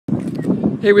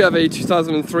Here we have a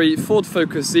 2003 Ford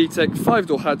Focus Zetec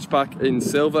 5-door hatchback in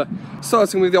silver,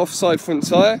 starting with the offside front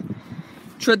tyre.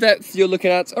 Tread depth you're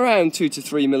looking at around 2 to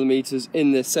 3 millimeters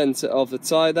in the centre of the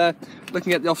tyre there.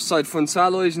 Looking at the offside front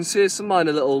alloys, you can see some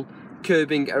minor little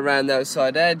curbing around the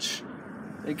outside edge.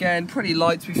 Again, pretty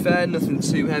light to be fair, nothing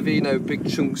too heavy, no big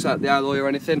chunks out the alloy or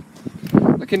anything.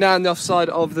 Looking down the offside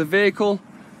of the vehicle,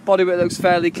 bodywork looks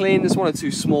fairly clean. There's one or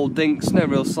two small dinks, no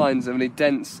real signs of any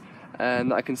dents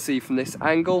that I can see from this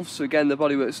angle. So again, the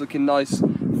bodywork's looking nice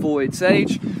for its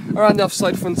age. Around the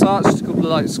offside front arch, just a couple of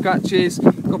light scratches, a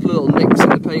couple of little nicks in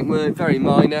the paintwork, very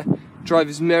minor.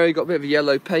 Driver's mirror, got a bit of a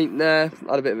yellow paint there,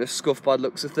 had a bit of a scuff by the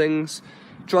looks of things.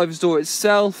 Driver's door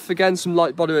itself, again some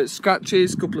light bodywork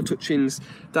scratches, a couple of touchings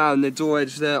down the door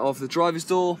edge there of the driver's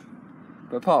door.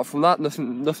 But apart from that,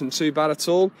 nothing too bad at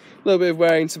all. A little bit of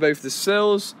wearing to both the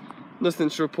sills,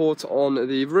 nothing to report on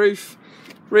the roof.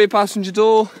 Rear passenger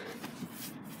door,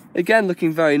 again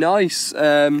looking very nice.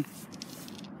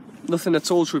 Nothing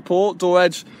at all to report. Door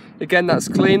edge, again that's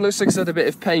clean. Looks like it's had a bit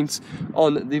of paint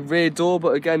on the rear door,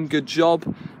 but again good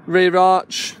job. Rear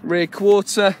arch, rear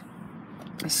quarter.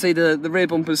 See the rear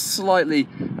bumper's slightly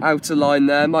out of line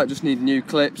there, might just need new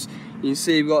clips. You can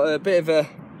see we've got a bit of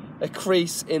a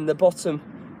crease in the bottom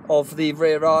of the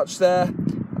rear arch there,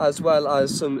 as well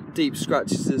as some deep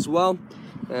scratches as well.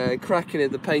 Cracking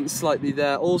in the paint slightly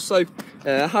there also.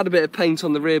 Had a bit of paint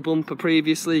on the rear bumper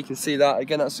previously, you can see that.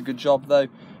 Again, that's a good job though.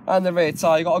 And the rear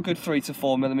tyre, got a good 3 to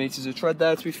 4 millimeters of tread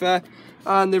there to be fair.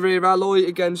 And the rear alloy,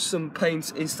 again some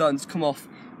paint is starting to come off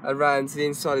around the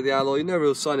inside of the alloy. No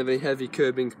real sign of any heavy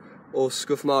curbing or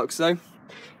scuff marks though.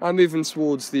 And moving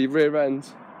towards the rear end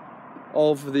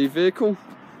of the vehicle.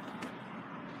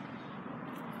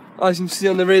 As you can see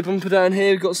on the rear bumper down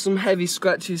here, we've got some heavy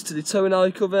scratches to the tow and eye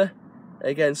cover.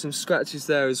 Again, some scratches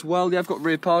there as well. Yeah, I've got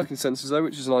rear parking sensors though,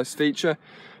 which is a nice feature.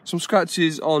 Some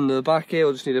scratches on the back here,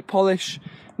 will just need a polish.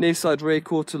 Near side rear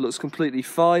quarter looks completely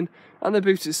fine. And the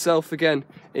boot itself, again,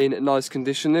 in nice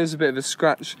condition. There's a bit of a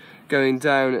scratch going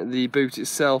down the boot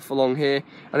itself along here.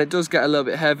 And it does get a little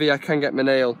bit heavy. I can get my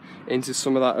nail into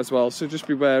some of that as well. So just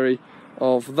be wary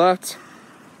of that.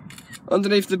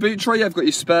 Underneath the boot tray, you've got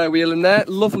your spare wheel in there.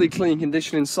 Lovely clean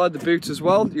condition inside the boot as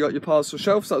well. You got your parcel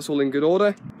shelf, so that's all in good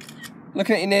order.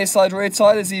 Looking at your near side rear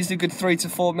tyre, there's easily a good 3 to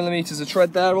 4 millimeters of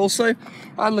tread there also.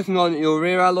 And looking on at your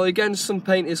rear alloy, again, some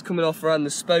paint is coming off around the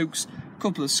spokes. A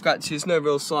couple of scratches, no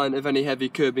real sign of any heavy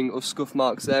curbing or scuff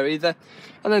marks there either.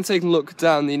 And then taking a look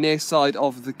down the near side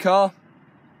of the car.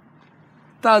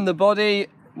 Down the body,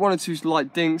 1 or 2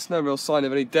 light dinks, no real sign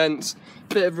of any dents.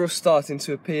 Bit of rust starting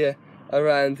to appear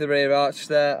around the rear arch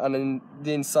there, and then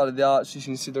the inside of the arch, you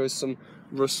can see there is some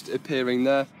rust appearing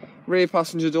there. Rear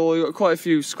passenger door, you've got quite a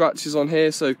few scratches on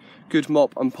here, so good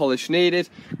mop and polish needed.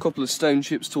 A couple of stone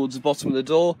chips towards the bottom of the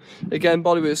door. Again,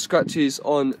 bodywork scratches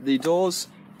on the doors.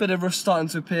 Bit of rust starting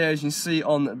to appear, as you can see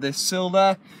on this sill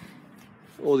there,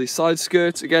 or the side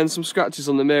skirt. Again, some scratches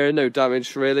on the mirror, no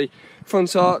damage really.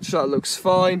 Front arch, that looks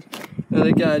fine. And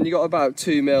again, you got about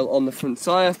 2 mil on the front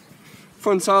tyre.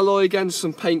 Front alloy, again,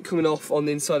 some paint coming off on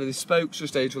the inside of the spokes,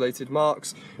 just age-related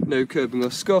marks, no curbing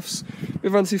or scuffs.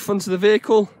 We've run to the front of the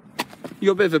vehicle. You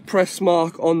got a bit of a press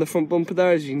mark on the front bumper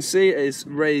there, as you can see, it is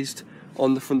raised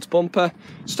on the front bumper.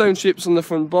 Stone chips on the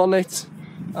front bonnet,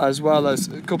 as well as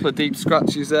a couple of deep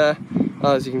scratches there,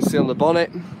 as you can see on the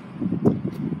bonnet.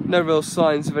 No real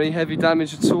signs of any heavy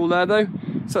damage at all there though.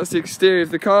 So that's the exterior of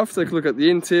the car. Let's take a look at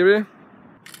the interior.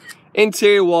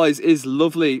 Interior wise is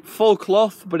lovely, full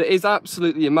cloth, but it is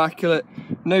absolutely immaculate.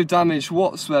 No damage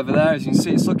whatsoever there, as you can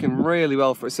see it's looking really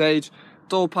well for its age.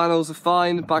 Door panels are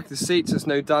fine, back of the seats there's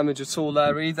no damage at all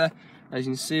there either. As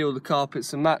you can see, all the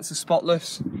carpets and mats are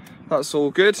spotless, that's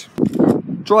all good.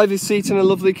 Driver's seat in a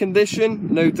lovely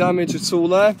condition, no damage at all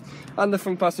there. And the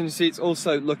front passenger seat's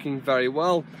also looking very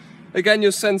well. Again,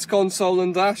 your centre console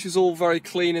and dash is all very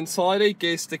clean and tidy.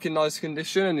 Gear stick in nice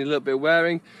condition, only a little bit of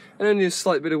wearing, and only a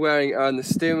slight bit of wearing around the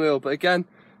steering wheel. But again,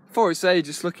 for its age,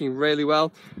 it's looking really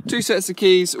well. 2 sets of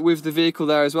keys with the vehicle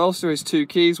there as well. So there is 2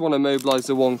 keys, one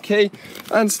immobiliser, 1 key.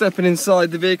 And stepping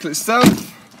inside the vehicle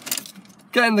itself,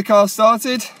 getting the car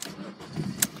started.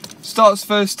 Starts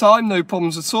first time, no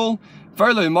problems at all.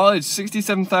 Very low mileage,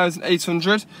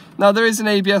 67,800. Now there is an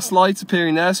ABS light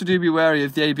appearing there, so do be wary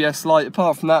of the ABS light.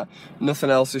 Apart from that, nothing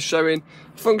else is showing.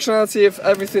 Functionality of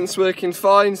everything's working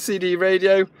fine. CD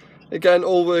radio, again,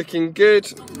 all working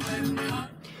good.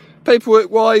 Paperwork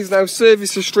wise, now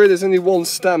service history, there's only 1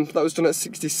 stamp that was done at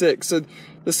 66. So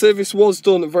the service was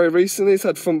done very recently. It's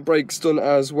had front brakes done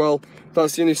as well.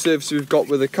 That's the only service we've got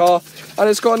with the car. And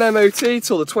it's got an MOT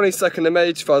till the 22nd of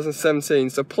May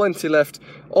 2017. So plenty left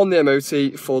on the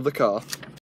MOT for the car.